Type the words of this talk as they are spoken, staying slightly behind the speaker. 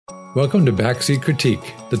Welcome to Backseat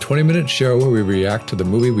Critique, the 20-minute show where we react to the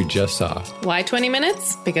movie we just saw. Why 20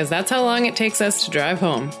 minutes? Because that's how long it takes us to drive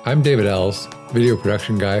home. I'm David Ells, video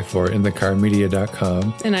production guy for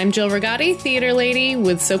InTheCarMedia.com. And I'm Jill Rigotti, theater lady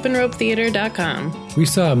with SoapandRopeTheater.com. We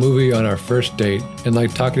saw a movie on our first date and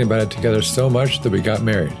liked talking about it together so much that we got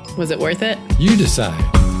married. Was it worth it? You decide.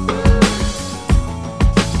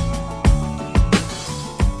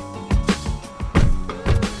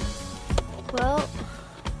 Well,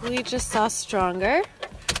 we just saw Stronger.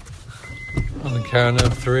 On the count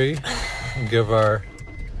of three, we'll give our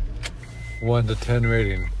 1 to 10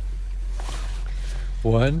 rating.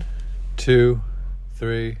 1, 2,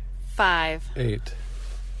 3, 5. 8.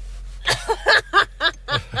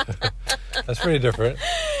 That's pretty different.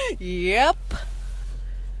 Yep.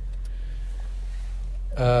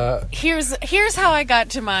 Here's how I got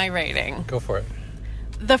to my rating. Go for it.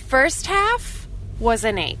 The first half was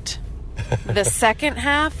an 8. The second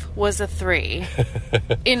half was a 3,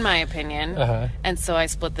 in my opinion. Uh-huh. And so I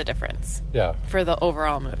split the difference. Yeah. For the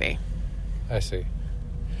overall movie. I see.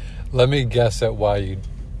 Let me guess at why you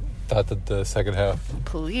thought that the second half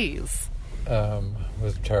Please.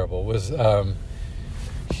 was terrible. Was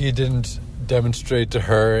he didn't demonstrate to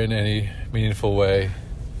her in any meaningful way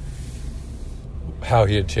how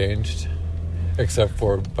he had changed, except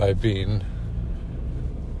for by being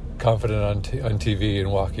confident on TV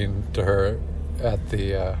and walking to her at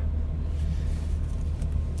the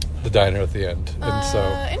diner at the end. And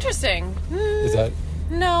so, Interesting. is that...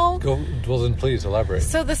 No. Well, then please elaborate.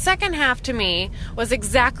 So the second half to me was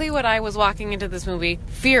exactly what I was walking into this movie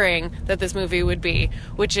fearing that this movie would be,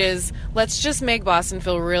 which is, let's just make Boston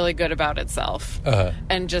feel really good about itself. Uh-huh.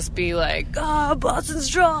 And just be like, Boston's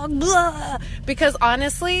strong, blah. Because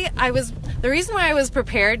honestly, the reason why I was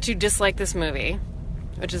prepared to dislike this movie,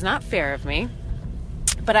 which is not fair of me,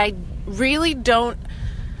 but I really don't,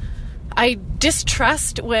 I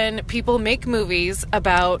distrust when people make movies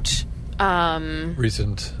about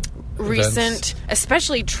recent, events.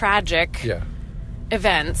 especially tragic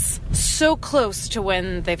events, so close to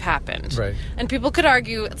when they've happened. Right. And people could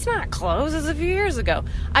argue, it's not close, it's a few years ago.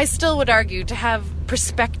 I still would argue to have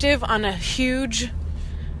perspective on a huge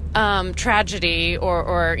tragedy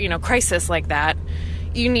or crisis like that,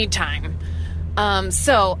 you need time.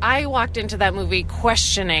 So I walked into that movie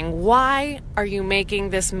questioning, why are you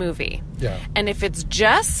making this movie? Yeah. And if it's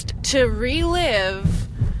just to relive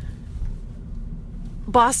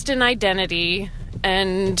Boston identity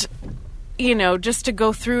and, just to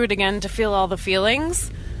go through it again to feel all the feelings,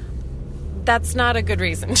 that's not a good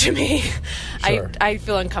reason to me. Sure. I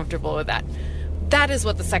feel uncomfortable with that. That is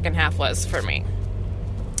what the second half was for me.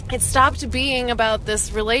 It stopped being about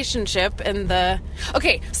this relationship and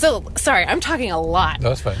Okay, so, sorry, I'm talking a lot. No,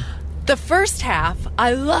 that's fine. The first half,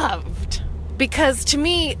 I loved. Because to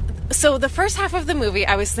me... So the first half of the movie,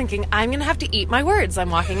 I was thinking, I'm going to have to eat my words. I'm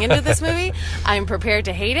walking into this movie. I'm prepared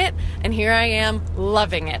to hate it. And here I am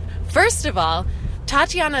loving it. First of all,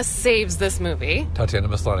 Tatiana saves this movie. Tatiana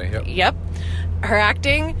Maslany, yep. Yep. Her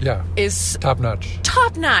acting is... Top-notch.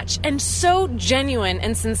 Top-notch. And so genuine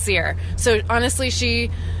and sincere. So honestly, she...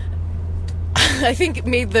 I think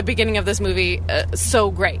made the beginning of this movie so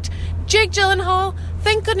great. Jake Gyllenhaal,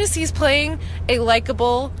 thank goodness he's playing a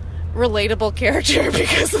likable... relatable character,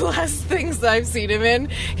 because the last things I've seen him in,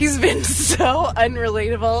 he's been so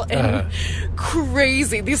unrelatable and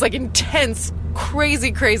crazy. These intense,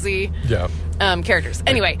 crazy characters.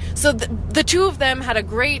 Anyway, so the two of them had a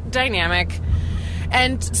great dynamic.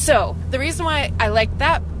 And so the reason why I liked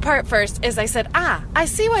that part first is I said, I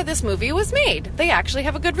see why this movie was made. They actually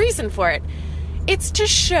have a good reason for it. It's to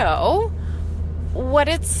show what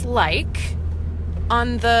it's like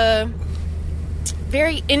on the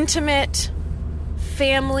very intimate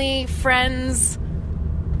family, friends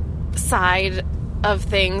side of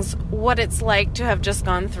things, what it's like to have just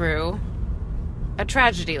gone through a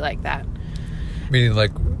tragedy like that. Meaning,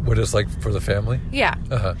 what it's like for the family? Yeah.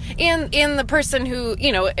 Uh-huh. And the person who,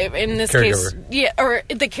 in this caregiver. case... or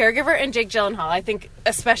the caregiver and Jake Gyllenhaal, I think,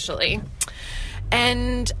 especially.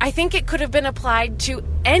 And I think it could have been applied to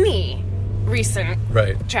any recent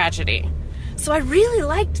tragedy. So I really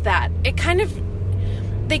liked that. They kind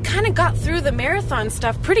of got through the marathon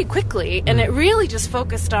stuff pretty quickly, and it really just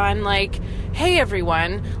focused on, hey,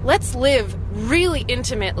 everyone, let's live really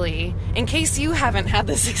intimately, in case you haven't had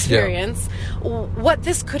this experience, what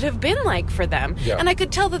this could have been like for them. Yeah. And I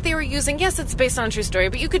could tell that they were using, yes, it's based on a true story,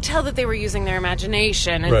 but you could tell that they were using their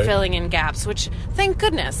imagination and filling in gaps, which, thank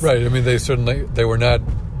goodness. Right. I mean, they were not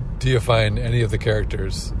deifying any of the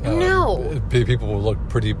characters. No. People will look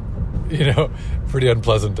pretty pretty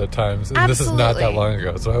unpleasant at times. And Absolutely. This is not that long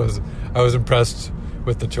ago. So I was impressed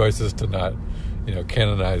with the choices to not,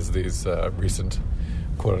 canonize these recent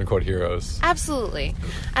quote-unquote heroes. Absolutely.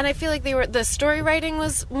 And I feel like the story writing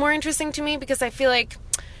was more interesting to me because I feel like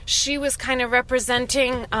she was kind of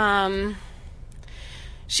representing the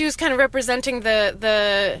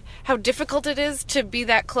how difficult it is to be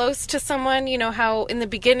that close to someone, how in the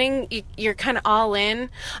beginning you're kind of all in.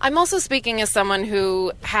 I'm also speaking as someone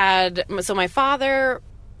who my father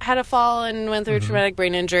had a fall and went through a traumatic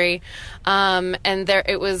brain injury, and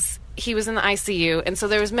he was in the ICU, and so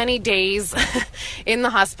there was many days in the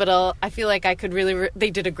hospital. I feel like I could they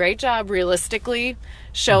did a great job realistically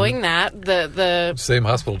showing that the same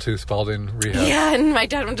hospital too, Spalding Rehab. Yeah, and my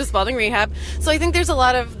dad went to Spalding Rehab, so I think there's a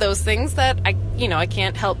lot of those things that I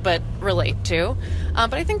can't help but relate to,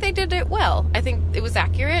 but I think they did it well. I think it was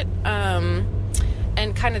accurate.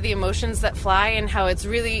 And kind of the emotions that fly and how it's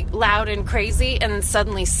really loud and crazy and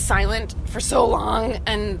suddenly silent for so long,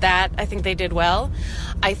 and that I think they did well.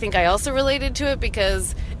 I think I also related to it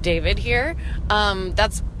because David here,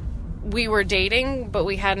 we were dating, but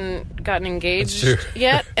we hadn't gotten engaged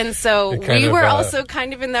yet, and so we were also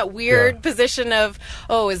kind of in that weird position of,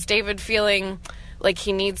 is David feeling like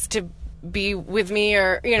he needs to be with me,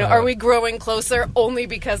 or are we growing closer only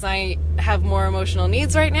because I have more emotional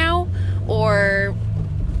needs right now, or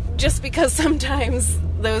just because sometimes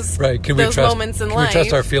those moments in life. Can we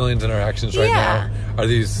trust our feelings and our actions right now? Are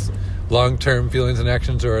these long-term feelings and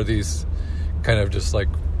actions, or are these kind of just like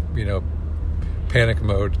panic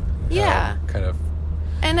mode? Kind of.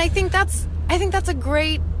 And I think that's a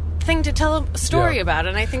great thing to tell a story about,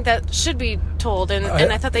 and I think that should be told, and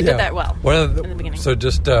I thought they did that well in the beginning. So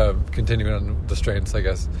just continuing on the strengths, I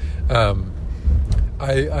guess.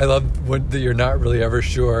 I love that you're not really ever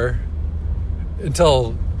sure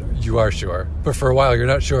until you are sure, but for a while you're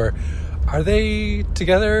not sure. Are they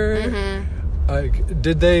together?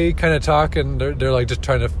 Did they kind of talk, and they're like just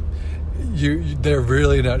trying to? They're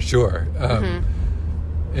really not sure,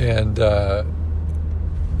 and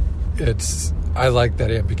it's. I like that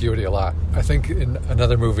ambiguity a lot. I think in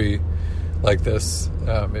another movie like this,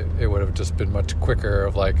 it would have just been much quicker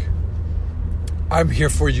of like, I'm here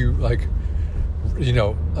for you, like,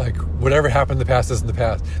 like whatever happened in the past is in the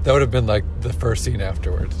past. That would have been like the first scene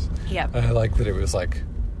afterwards. Yep. And I like that it was like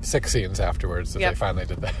 6 scenes afterwards that they finally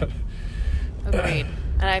did that. Agreed.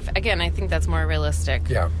 And I think that's more realistic.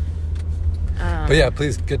 Yeah. But yeah,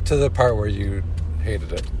 please get to the part where you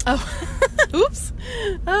hated it. Oh, oops.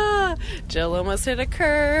 Jill almost hit a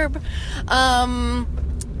curb.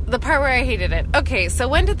 The part where I hated it. Okay, so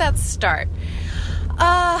when did that start?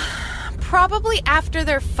 Probably after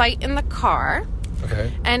their fight in the car.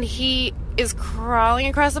 Okay. And he is crawling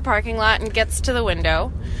across the parking lot and gets to the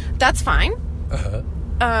window. That's fine. Uh-huh.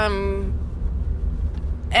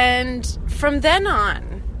 And from then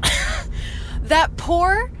on, that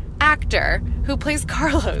poor actor who plays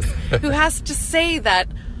Carlos, who has to say that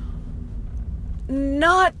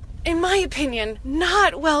not, in my opinion,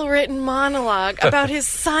 not well-written monologue about his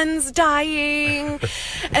son's dying,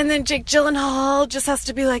 and then Jake Gyllenhaal just has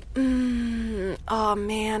to be like, oh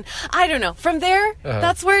man, I don't know. From there,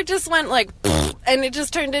 that's where it just went like, and it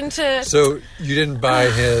just turned into... So you didn't buy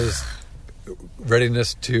his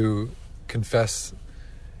readiness to confess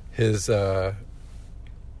his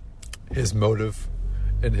motive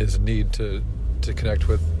and his need to connect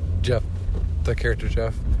with Jeff, the character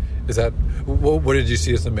Jeff? Is that what did you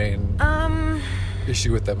see as the main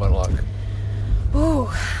issue with that monologue? Ooh,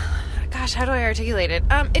 gosh, how do I articulate it?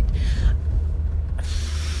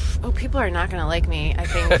 People are not going to like me, I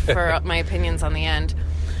think, for my opinions on the end.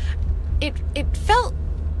 It felt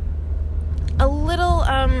a little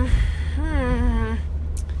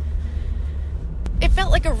it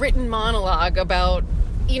felt like a written monologue about,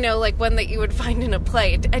 like one that you would find in a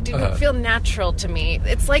play. It didn't feel natural to me.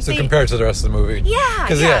 It's like compared to the rest of the movie.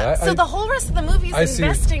 Yeah. So the whole rest of the movie is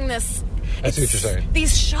investing this. I see what you're saying.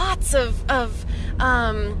 These shots of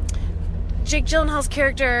Jake Gyllenhaal's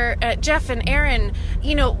character, Jeff and Aaron.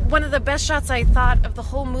 One of the best shots I thought of the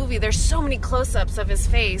whole movie. There's so many close-ups of his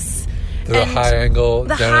face. The high angle.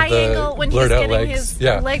 The high angle when he's getting his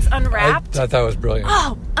legs unwrapped. I thought that was brilliant.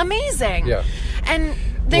 Oh, amazing. Yeah. And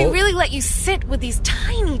they really let you sit with these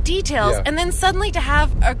tiny details, and then suddenly to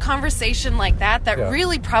have a conversation like that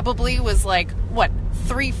really probably was like,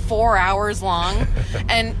 3-4 hours long,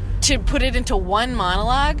 and to put it into one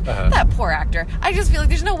monologue, that poor actor. I just feel like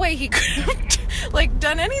there's no way he could have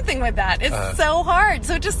done anything with that. It's so hard.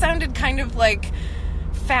 So it just sounded kind of like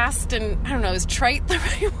fast and, I don't know, is trite the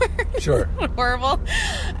right word? Sure. Horrible.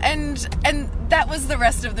 And that was the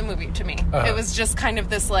rest of the movie to me. It was just kind of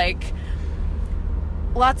this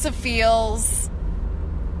lots of feels,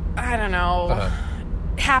 I don't know,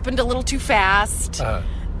 happened a little too fast.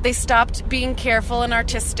 They stopped being careful and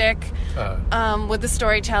artistic with the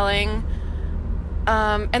storytelling.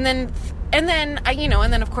 And then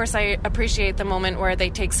of course I appreciate the moment where they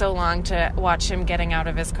take so long to watch him getting out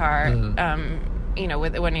of his car.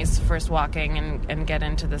 When he's first walking and get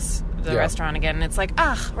into the restaurant again, and it's like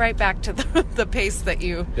right back to the pace that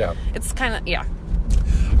you. Yeah. It's kind of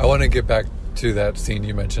I want to get back to that scene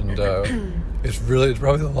you mentioned. It's probably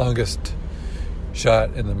the longest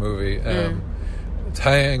shot in the movie. It's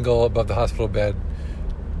high angle above the hospital bed.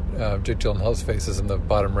 Jake Gyllenhaal's face is in the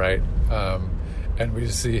bottom right, and we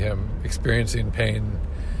just see him experiencing pain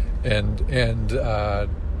and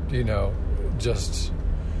just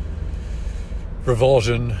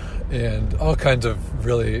revulsion and all kinds of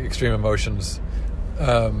really extreme emotions.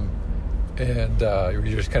 You're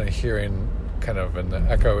just kind of hearing, kind of in the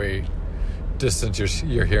echoey distance,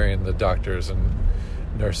 you're hearing the doctors and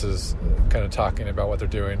nurses kind of talking about what they're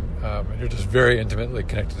doing. And you're just very intimately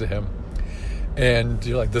connected to him. And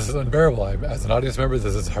you're like, this is unbearable. As an audience member,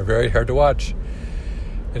 this is very hard to watch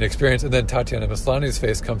and experience. And then Tatiana Maslany's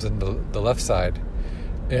face comes in the left side,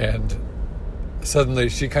 and suddenly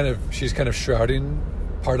she's kind of shrouding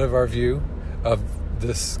part of our view of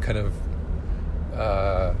this kind of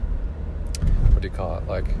what do you call it?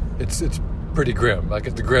 Like it's pretty grim. Like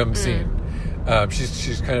it's a grim scene.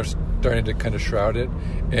 She's kind of starting to kind of shroud it,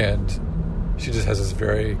 and she just has this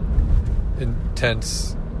very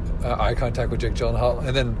intense eye contact with Jake Gyllenhaal.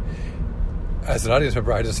 And then, as an audience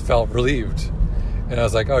member, I just felt relieved, and I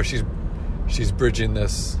was like, "Oh, she's bridging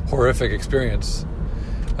this horrific experience,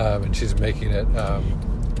 and she's making it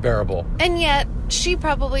bearable." And yet, she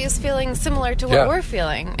probably is feeling similar to what we're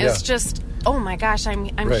feeling. It's just, oh my gosh, I'm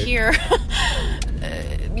right here,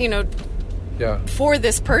 for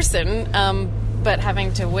this person, but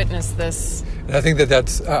having to witness this. And I think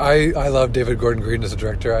that's. I love David Gordon Green as a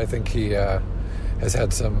director. I think he has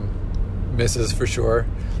had some misses for sure,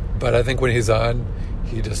 but I think when he's on,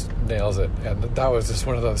 he just nails it. And that was just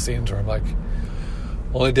one of those scenes where I'm like,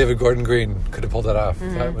 only David Gordon Green could have pulled that off.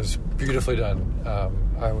 That was beautifully done.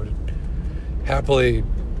 I would happily,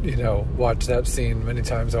 watch that scene many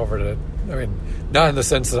times over. Not in the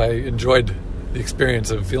sense that I enjoyed the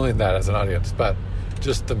experience of feeling that as an audience, but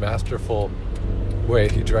just the masterful way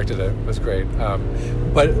he directed it was great.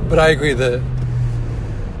 But I agree, the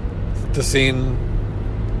scene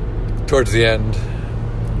towards the end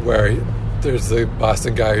where there's the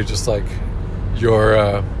Boston guy who's just like,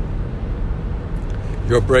 your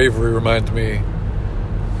bravery reminds me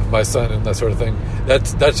of my son, and that sort of thing.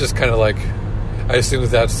 That's just kind of like, I assume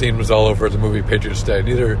that scene was all over the movie Patriots Day.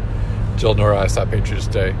 Neither Jill nor I saw Patriots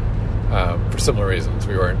Day for similar reasons.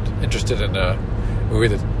 We weren't interested in a movie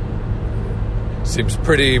that seems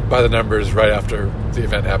pretty by the numbers right after the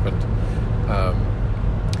event happened.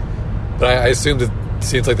 But I assumed that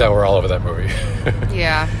scenes like that were all over that movie.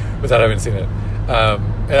 Yeah. Without having seen it.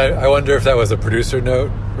 And I wonder if that was a producer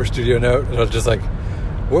note or studio note. It was just like,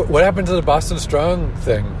 what happened to the Boston Strong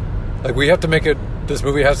thing? Like, we have to make it, this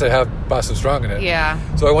movie has to have Boston Strong in it. Yeah.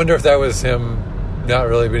 So I wonder if that was him not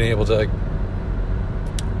really being able to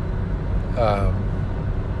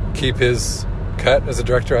keep his cut as a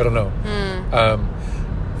director. I don't know.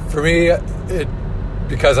 For me,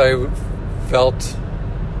 because I felt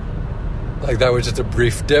like that was just a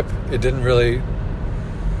brief dip, it didn't really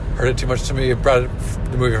hurt it too much to me. It brought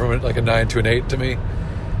the movie from like a 9 to an 8 to me.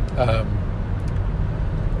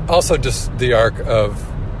 Also, just the arc of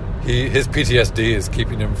his PTSD is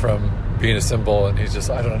keeping him from being a symbol, and he's just,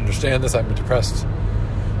 I don't understand this. I'm a depressed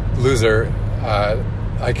loser.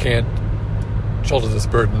 I can't shoulder this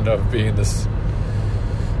burden of being this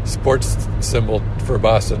sports symbol for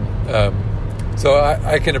Boston. So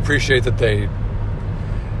I can appreciate that they,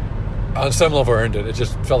 on some level, earned it. It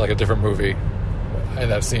just felt like a different movie in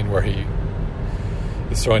that scene where he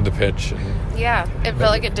is throwing the pitch. And it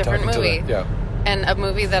felt like a different movie. And a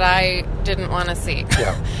movie that I didn't want to see.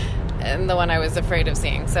 Yeah. And the one I was afraid of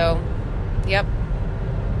seeing. So, yep.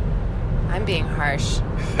 I'm being harsh.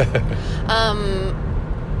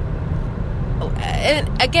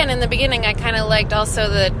 And again, in the beginning, I kind of liked also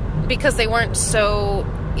that because they weren't so...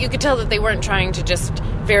 You could tell that they weren't trying to just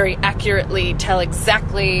very accurately tell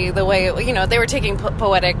exactly the way... they were taking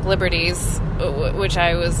poetic liberties, which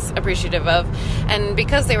I was appreciative of. And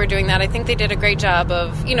because they were doing that, I think they did a great job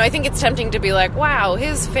of... I think it's tempting to be like, wow,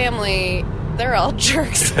 his family... They're all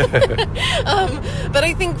jerks. But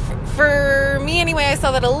I think for me anyway, I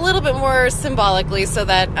saw that a little bit more symbolically, so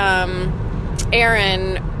that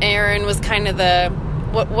Aaron was kind of the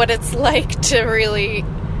what it's like to really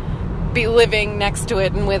be living next to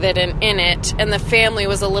it and with it and in it, and the family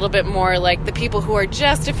was a little bit more like the people who are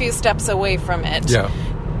just a few steps away from it. Yeah.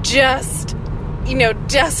 Just,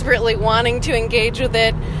 desperately wanting to engage with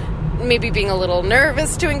it, maybe being a little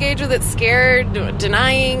nervous to engage with it, scared,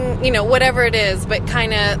 denying, whatever it is, but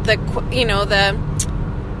kind of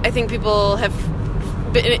I think people have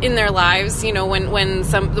been in their lives,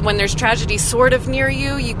 when there's tragedy sort of near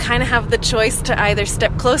you, you kind of have the choice to either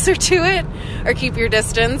step closer to it or keep your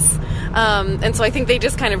distance. And so I think they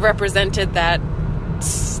just kind of represented that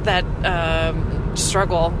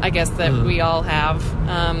struggle, I guess, that we all have,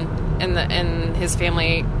 and his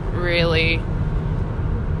family really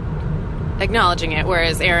acknowledging it,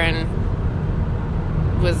 whereas Aaron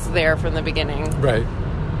was there from the beginning. Right.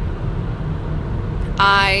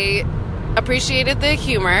 I appreciated the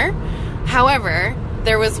humor. However,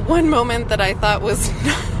 there was one moment that I thought was,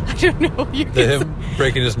 I don't know. Him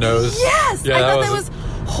breaking his nose? Yes! Yeah, I thought that was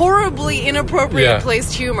horribly inappropriate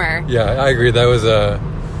placed humor. Yeah, I agree. That was a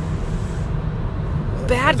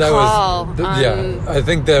bad call. I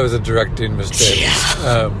think that was a directing mistake.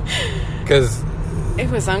 Because it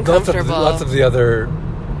was uncomfortable. Lots of the other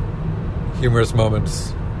humorous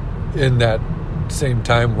moments in that same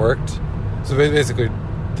time worked. So basically,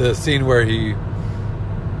 the scene where he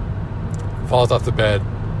falls off the bed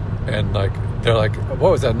and they're like,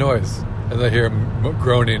 what was that noise? And they hear him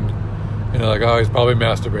groaning and they're like, oh, he's probably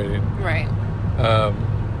masturbating. Right.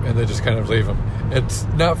 And they just kind of leave him. It's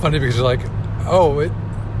not funny because you're like,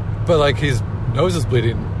 but his nose is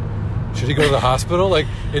bleeding. Should he go to the hospital? It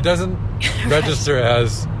doesn't register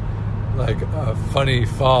as a funny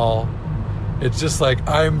fall. It's just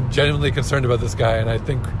I'm genuinely concerned about this guy, and I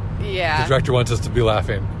think the director wants us to be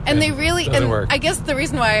laughing. And they really, doesn't work. I guess the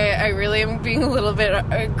reason why I really am being a little bit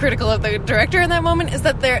critical of the director in that moment is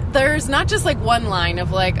that there's not just one line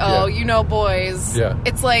of boys. Yeah.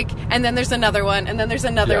 It's and then there's another one, and then there's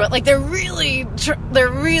another one. They're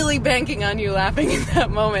really banking on you laughing in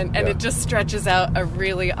that moment, and it just stretches out a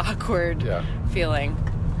really awkward feeling.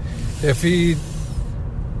 If he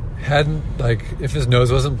hadn't, if his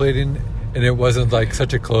nose wasn't bleeding, and it wasn't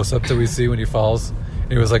such a close-up that we see when he falls,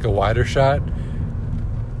 and it was a wider shot,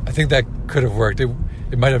 I think that could have worked. It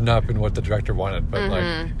might have not been what the director wanted, but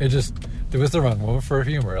it just, there was the wrong moment for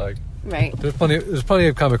humor. Right. There's plenty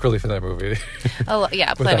of comic relief in that movie. Oh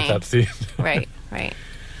yeah, without plenty. that scene. Right.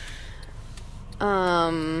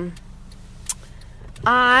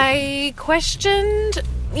 I questioned,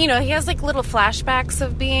 he has little flashbacks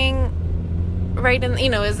of being right in,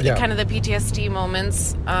 is kind of the PTSD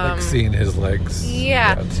moments. Seeing his legs.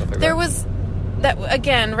 Yeah. And stuff like there that. was that,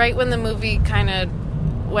 again, right when the movie kind of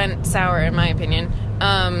went sour, in my opinion.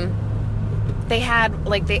 They had,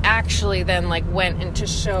 they actually then, went in to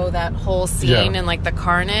show that whole scene and, the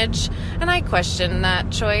carnage. And I questioned that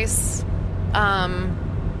choice. I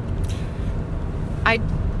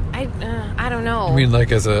don't know. I mean,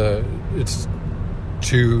 it's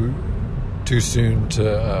too soon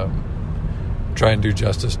to try and do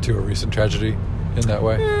justice to a recent tragedy in that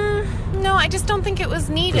way? No, I just don't think it was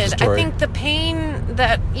needed. I think the pain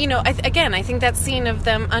that, I think that scene of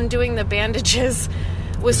them undoing the bandages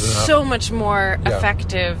was so much more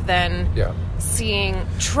effective than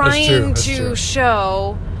trying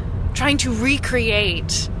to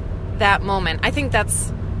recreate that moment. I think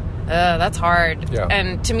that's hard. Yeah.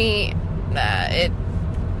 And to me,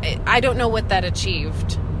 I don't know what that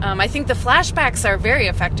achieved. I think the flashbacks are very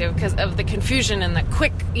effective because of the confusion and the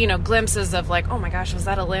quick, glimpses of oh my gosh, was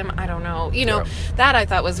that a limb? I don't know. That I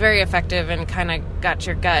thought was very effective and kind of got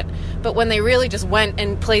your gut. But when they really just went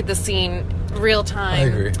and played the scene real time, I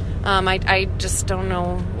agree. I just don't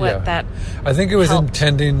know what that. I think it was helped.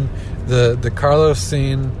 intending the Carlos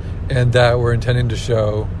scene, and that we're intending to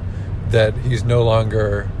show that he's no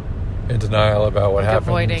longer in denial about what happened,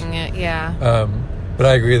 avoiding it. Yeah. But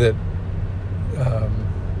I agree that.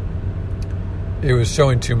 It was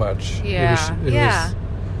showing too much. Yeah. It was,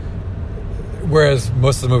 whereas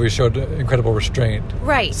most of the movie showed incredible restraint.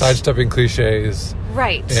 Right. Sidestepping cliches.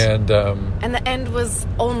 Right. And the end was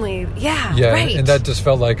only... Yeah, right. And that just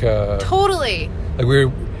felt like a... Totally. It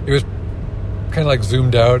was kind of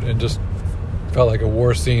zoomed out and just felt like a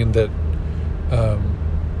war scene that,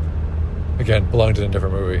 again, belonged in a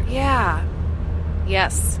different movie. Yeah.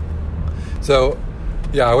 Yes. So,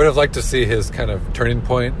 I would have liked to see his kind of turning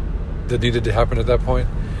point that needed to happen at that point.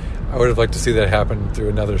 I would have liked to see that happen through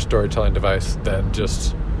another storytelling device than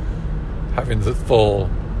just having the full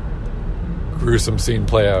gruesome scene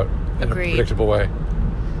play out in a predictable way.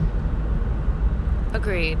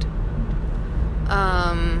 Agreed.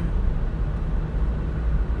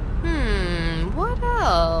 What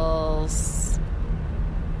else?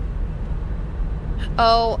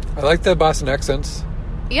 Oh, I like the Boston accents.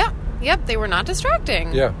 yep. They were not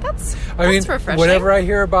distracting. Yeah. That's refreshing. Whenever I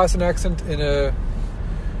hear a Boston accent in a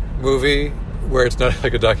movie where it's not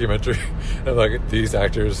like a documentary, and like these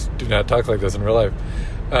actors do not talk like this in real life,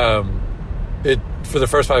 it for the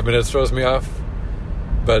first 5 minutes throws me off.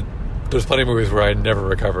 But there's plenty of movies where I never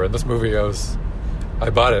recover. In this movie, I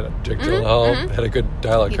bought it. Jake Gyllenhaal had a good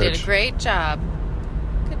dialogue coach. He did a great job.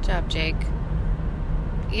 Good job, Jake.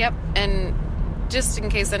 Yep, and just in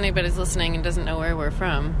case anybody's listening and doesn't know where we're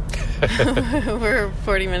from, we're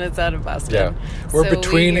 40 minutes out of Boston. Yeah, we're So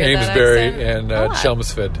between we hear that Amesbury accent and a lot.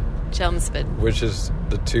 Chelmsford, which is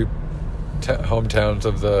the two hometowns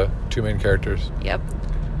of the two main characters. Yep.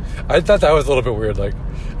 I thought that was a little bit weird. Like,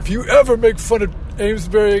 if you ever make fun of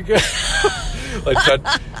Amesbury again, like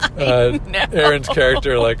that, Aaron's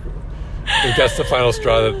character, like, that's the final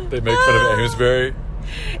straw that they make fun of Amesbury.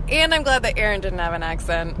 And I'm glad that Aaron didn't have an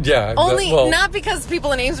accent. Yeah. Not because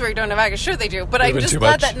people in Amesbury don't have accents. Sure they do. But I'm just much.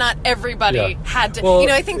 glad that not everybody had to.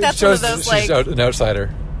 Well, I think that's one of those, she's an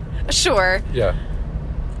outsider. Sure. Yeah.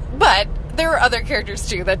 But there were other characters,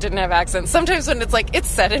 too, that didn't have accents. Sometimes when it's like, it's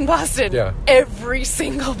set in Boston, every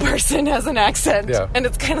single person has an accent. Yeah. And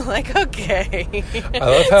it's kind of like, okay. I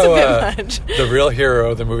love how the real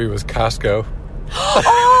hero of the movie was Costco.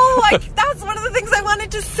 That's one of the things I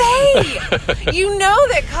wanted to say. You know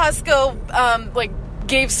that Costco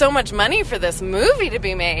gave so much money for this movie to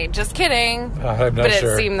be made. Just kidding. I'm not sure. But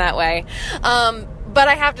it seemed that way. But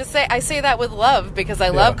I have to say, I say that with love because I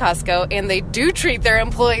love Costco, and they do treat their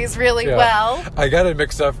employees really well. I got it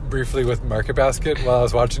mixed up briefly with Market Basket while I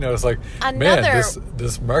was watching it. I was like, man,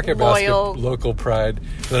 this Market Basket local pride.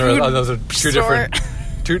 Those are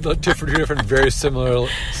two different, very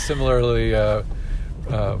similarly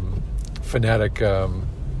fanatic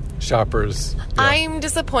shoppers. Yeah. I'm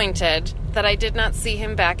disappointed that I did not see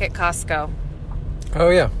him back at Costco. Oh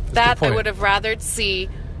yeah, that I would have rathered see.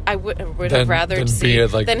 I would have rathered see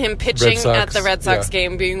than him pitching at the Red Sox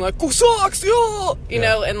game, being like, "Go Sox, yeah!" You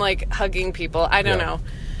know, and like hugging people. I don't know.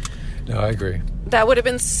 No, I agree. That would have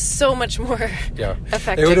been so much more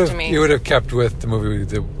effective to me. It would have kept with the movie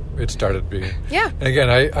that it started being. Yeah. And again,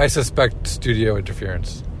 I suspect studio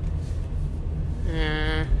interference.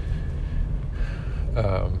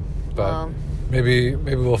 But maybe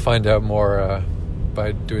we'll find out more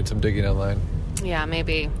by doing some digging online. Yeah,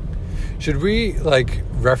 maybe. Should we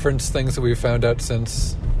reference things that we've found out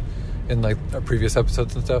since in our previous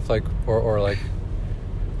episodes and stuff, or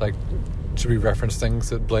should we reference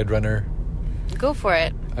things at Blade Runner? Go for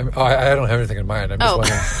it. I don't have anything in mind. I'm just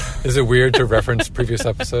wondering, is it weird to reference previous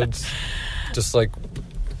episodes, just like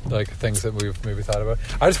things that we've maybe thought about?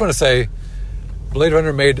 I just want to say, Blade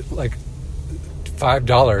Runner made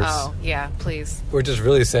 $5. Oh yeah, please. Which is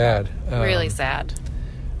really sad. Really sad.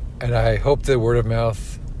 And I hope that word of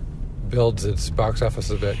mouth builds its box office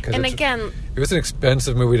a bit. And again, it was an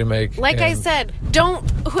expensive movie to make. Like I said,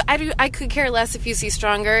 I could care less if you see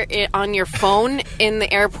Stronger on your phone in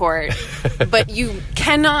the airport, but you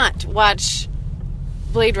cannot watch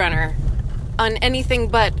Blade Runner on anything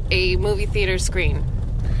but a movie theater screen.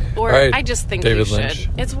 Or I just think David you Lynch.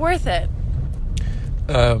 should. It's worth it.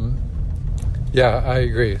 Yeah, I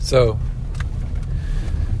agree. So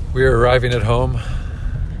we're arriving at home.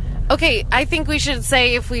 Okay, I think we should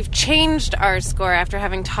say if we've changed our score after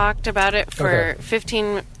having talked about it for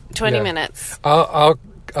 15, 20 minutes. I'll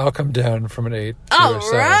come down from an 8 to All a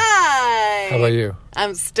 7. right. How about you?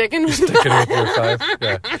 I'm sticking with with your 5.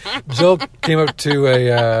 Yeah. Jill came up to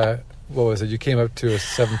a what was it? You came up to a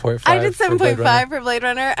 7.5. I did 7.5 for Blade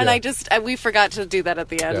Runner, and we forgot to do that at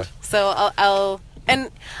the end. Yeah. So I'll and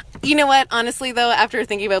you know what? Honestly, though, after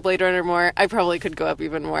thinking about Blade Runner more, I probably could go up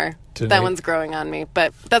even more. That one's growing on me,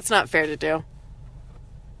 but that's not fair to do.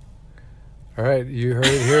 All right, you heard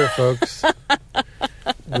it here, folks.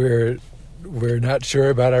 We're not sure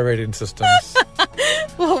about our rating systems.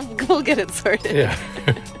 We'll get it sorted. Yeah.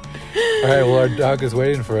 All right. Well, our dog is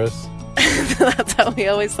waiting for us. That's how we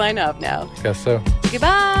always sign up now. Guess so. Goodbye.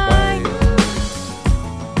 Bye.